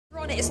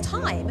it is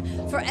time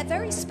for a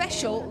very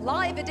special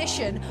live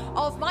edition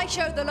of my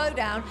show, The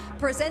Lowdown,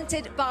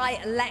 presented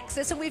by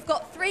Lexus. And we've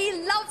got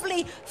three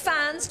lovely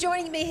fans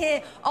joining me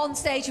here on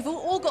stage who've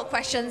all got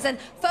questions. And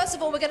first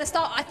of all, we're going to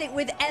start, I think,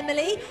 with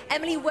Emily.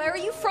 Emily, where are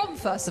you from,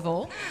 first of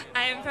all?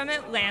 I am from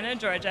Atlanta,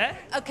 Georgia.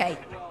 Okay.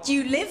 Do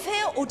you live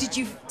here, or did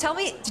you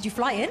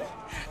fly in?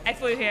 I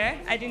flew here.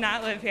 I do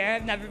not live here.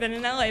 I've never been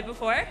in LA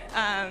before.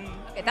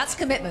 Okay, that's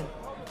commitment.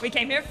 We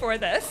came here for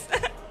this.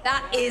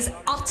 That is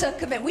utter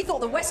commitment. We thought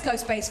the West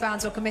Coast-based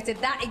fans were committed.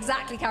 That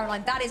exactly,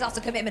 Caroline. That is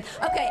utter commitment.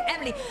 Okay,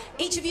 Emily,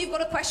 each of you have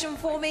got a question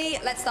for me.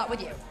 Let's start with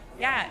you.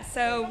 Yeah,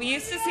 so we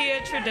used to see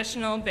a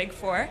traditional Big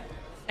Four,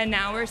 and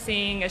now we're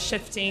seeing a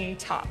shifting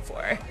top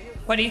four.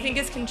 What do you think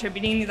is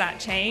contributing to that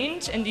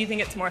change, and do you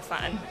think it's more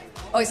fun?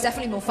 Oh, it's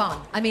definitely more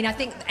fun. I mean, I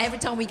think every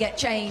time we get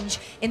change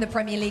in the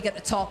Premier League at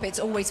the top, it's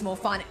always more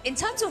fun. In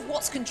terms of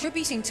what's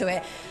contributing to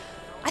it,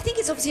 I think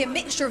it's obviously a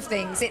mixture of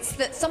things. It's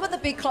that some of the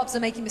big clubs are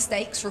making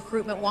mistakes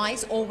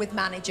recruitment-wise or with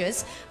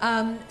managers.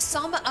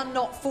 Some are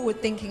not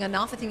forward-thinking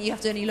enough. I think you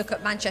have to only look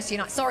at Manchester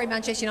United. Sorry,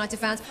 Manchester United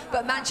fans,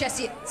 but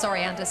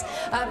sorry, Anders.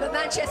 But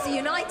Manchester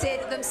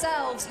United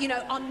themselves, you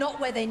know, are not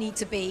where they need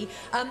to be.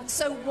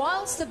 So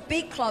whilst the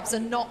big clubs are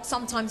not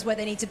sometimes where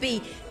they need to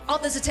be,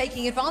 others are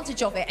taking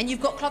advantage of it. And you've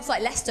got clubs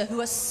like Leicester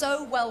who are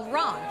so well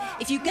run.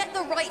 If you get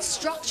the right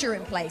structure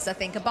in place, I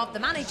think, above the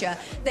manager,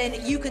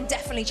 then you can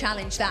definitely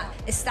challenge that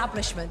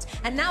establishment.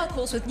 And now, of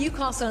course, with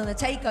Newcastle and the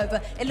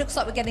takeover, it looks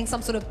like we're getting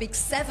some sort of big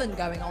seven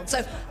going on.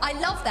 So I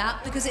love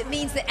that because it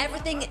means that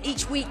everything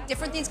each week,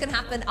 different things can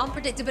happen,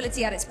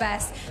 unpredictability at its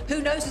best.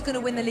 Who knows who's going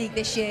to win the league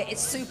this year?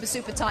 It's super,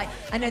 super tight.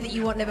 I know that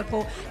you want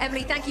Liverpool.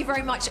 Emily, thank you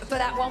very much for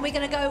that one. We're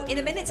going to go in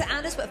a minute to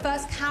Anders, but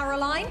first,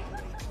 Caroline.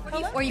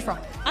 Where are you from?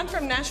 I'm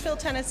from Nashville,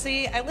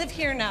 Tennessee. I live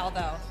here now,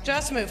 though.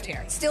 Just moved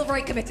here. Still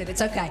very committed.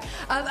 It's okay.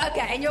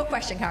 Okay, and your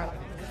question, Caroline.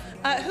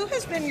 Who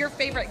has been your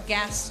favorite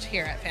guest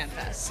here at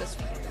FanFest this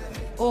week?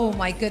 Oh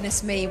my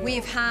goodness me,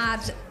 we've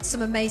had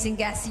some amazing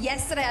guests.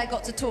 Yesterday I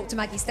got to talk to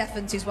Maggie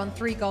Steffens, who's won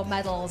 3 gold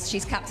medals.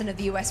 She's captain of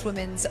the US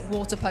women's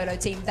water polo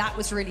team. That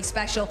was really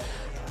special.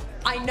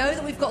 I know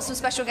that we've got some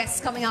special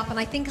guests coming up, and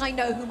I think I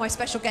know who my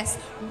special guest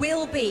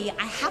will be.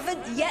 I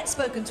haven't yet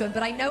spoken to him,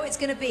 but I know it's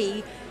going to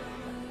be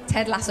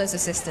Ted Lasso's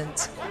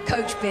assistant,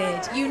 Coach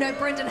Beard. You know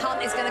Brendan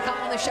Hunt is going to come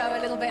on the show a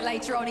little bit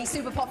later on. He's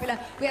super popular.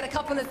 We had a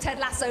couple of Ted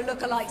Lasso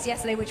lookalikes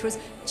yesterday, which was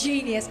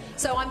genius.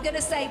 So I'm going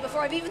to say, before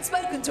I've even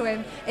spoken to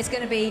him, it's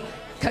going to be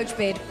Coach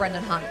Beard,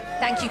 Brendan Hunt.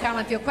 Thank you,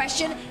 Caroline, for your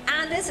question.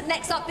 Anders,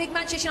 next up, big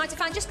Manchester United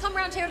fan. Just come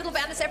around here a little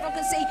bit, Anders, so everyone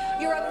can see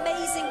your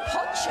amazing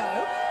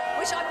poncho,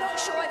 which I'm not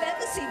sure I've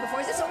ever seen before.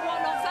 Is this a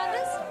one-off,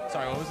 Anders?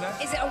 Sorry, what was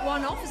that? Is it a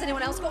one-off? Has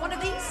anyone else got one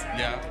of these?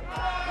 Yeah.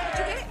 Where did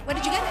you get it? Where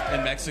did you get it?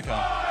 In Mexico.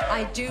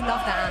 I do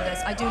love that,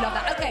 Anders. I do love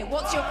that. Okay,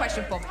 what's your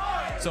question for me?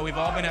 So we've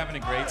all been having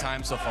a great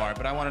time so far,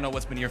 but I want to know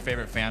what's been your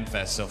favorite fan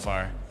fest so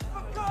far.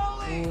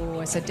 Ooh,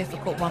 it's a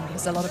difficult one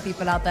because a lot of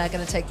people out there are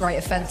going to take great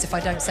offense if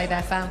I don't say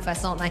their fan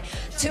fest, aren't they?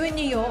 2 in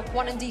New York,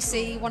 1 in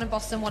DC, 1 in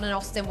Boston, 1 in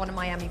Austin, 1 in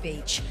Miami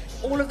Beach.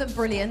 All of them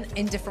brilliant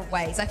in different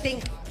ways. I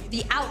think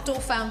the outdoor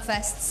fan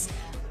fests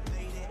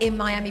in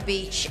Miami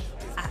Beach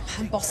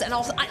and Boston, and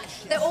also,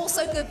 they're all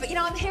so good, but you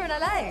know, I'm here in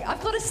LA.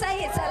 I've got to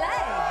say it's LA,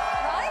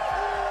 right?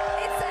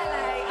 It's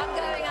LA. I'm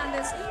going,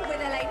 Anders, with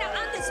LA. Now,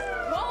 Anders,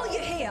 while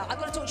you're here, I've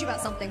got to talk to you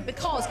about something,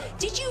 because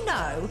did you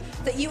know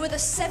that you were the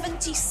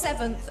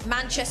 77th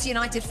Manchester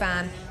United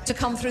fan to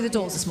come through the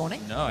doors this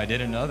morning? No, I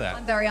didn't know that.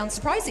 I'm very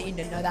unsurprised that you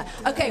didn't know that.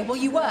 Okay, well,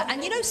 you were.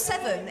 And you know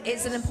 7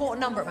 is an important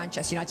number at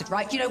Manchester United,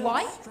 right? Do you know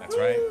why? That's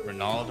right.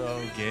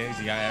 Ronaldo, Giggs,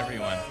 you got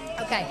everyone.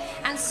 Okay,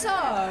 and so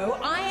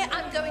I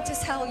am going to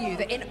tell you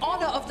that in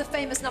honor of the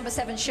famous number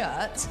 7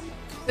 shirt,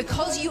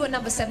 because you were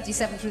number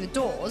 77 through the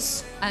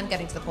doors, I'm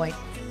getting to the point,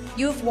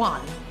 you have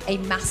won a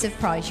massive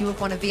prize. You have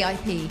won a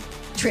VIP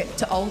trip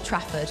to Old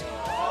Trafford.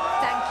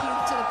 Thank you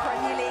to the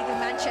Premier League and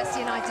Manchester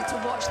United to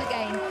watch the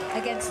game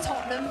against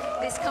Tottenham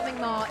this coming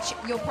March.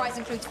 Your prize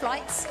includes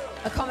flights,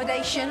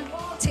 accommodation,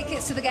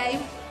 tickets to the game.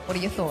 What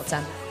are your thoughts,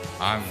 Anne?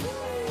 I'm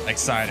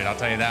excited, I'll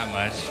tell you that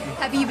much.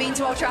 Have you been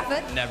to Old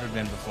Trafford? Never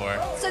been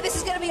before. So this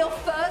is going to be your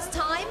first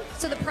time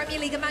to the Premier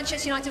League and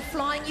Manchester United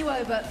flying you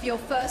over for your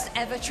first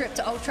ever trip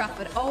to Old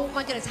Trafford. Oh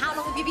my goodness, how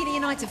long have you been a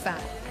United fan?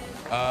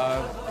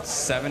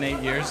 7,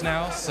 8 years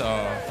now,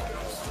 so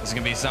it's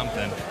going to be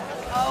something.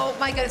 Oh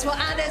my goodness. Well,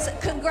 Anders,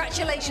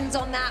 congratulations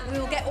on that. We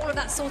will get all of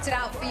that sorted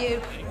out for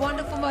you.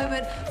 Wonderful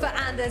moment for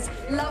Anders.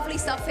 Lovely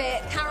stuff here.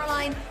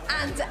 Caroline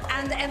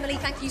and Emily,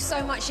 thank you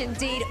so much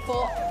indeed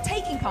for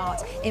taking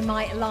part in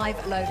my live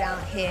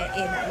lowdown here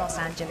in Los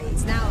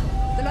Angeles. Now,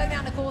 the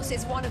lowdown, of course,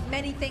 is one of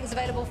many things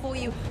available for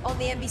you on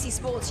the NBC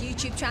Sports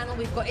YouTube channel.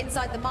 We've got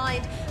Inside the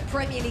Mind,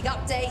 Premier League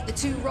Update, the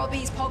 2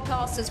 Robbies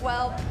podcasts as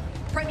well,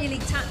 Premier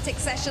League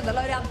Tactics Session, the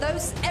lowdown,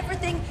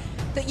 everything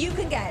that you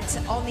can get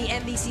on the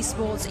NBC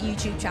Sports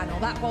YouTube channel.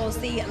 That was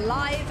the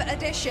live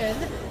edition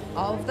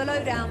of The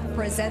Lowdown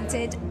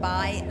presented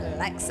by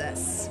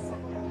Lexus.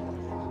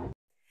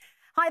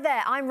 Hi there.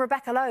 there, I'm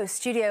Rebecca Lowe,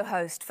 studio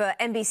host for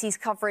NBC's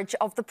coverage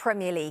of the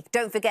Premier League.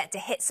 Don't forget to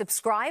hit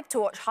subscribe to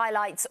watch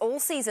highlights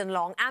all season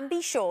long, and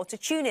be sure to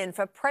tune in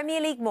for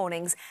Premier League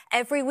mornings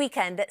every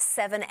weekend at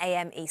 7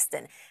 a.m.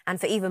 Eastern. And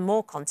for even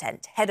more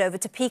content, head over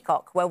to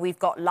Peacock, where we've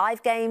got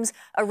live games,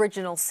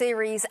 original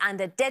series and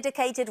a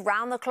dedicated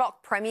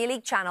round-the-clock Premier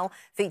League channel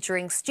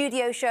featuring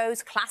studio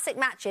shows, classic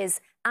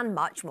matches and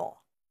much more.